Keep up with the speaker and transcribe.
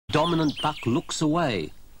Dominant buck looks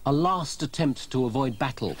away, a last attempt to avoid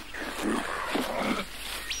battle.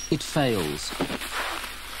 It fails.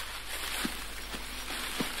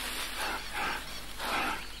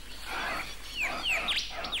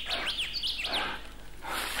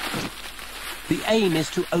 The aim is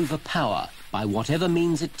to overpower by whatever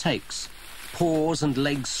means it takes. Paws and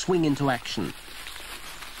legs swing into action.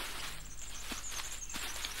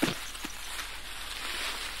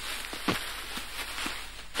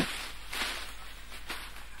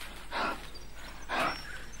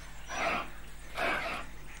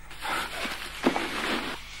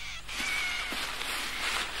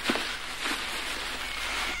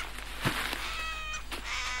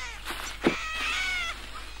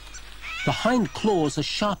 The hind claws are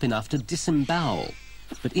sharp enough to disembowel,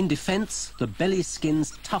 but in defense, the belly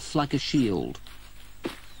skin's tough like a shield.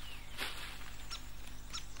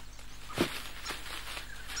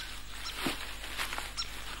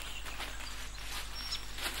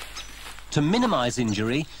 To minimize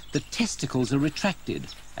injury, the testicles are retracted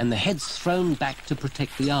and the head's thrown back to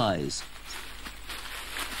protect the eyes.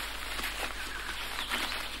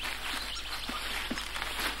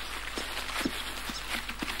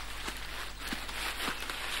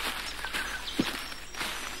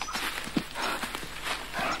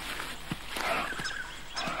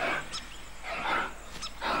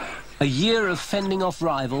 A year of fending off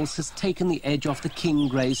rivals has taken the edge off the king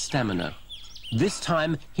grey's stamina. This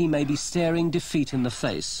time, he may be staring defeat in the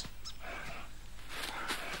face.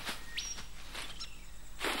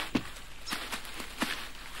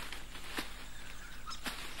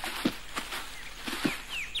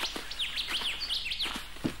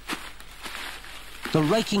 The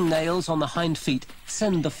raking nails on the hind feet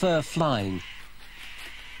send the fur flying.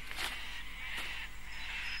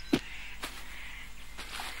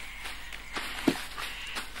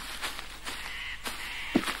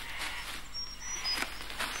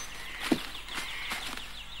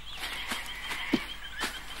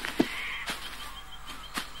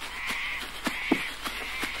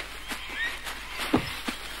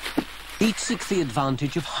 Each seeks the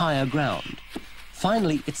advantage of higher ground.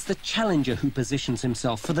 Finally, it's the challenger who positions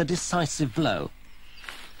himself for the decisive blow.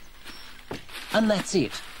 And that's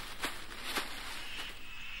it.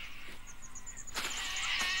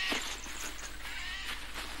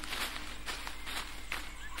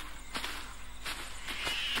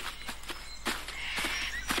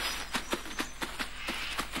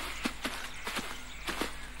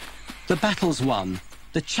 The battle's won.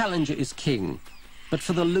 The challenger is king. But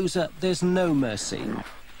for the loser, there's no mercy.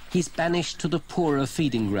 He's banished to the poorer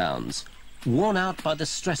feeding grounds. Worn out by the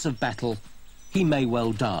stress of battle, he may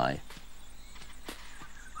well die.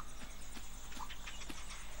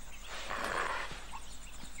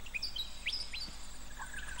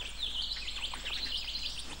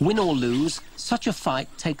 Win or lose, such a fight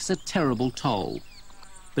takes a terrible toll.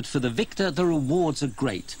 But for the victor, the rewards are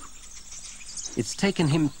great. It's taken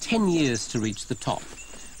him 10 years to reach the top.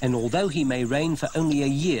 And although he may reign for only a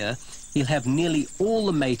year, he'll have nearly all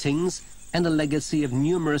the matings and a legacy of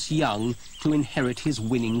numerous young to inherit his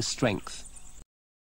winning strength.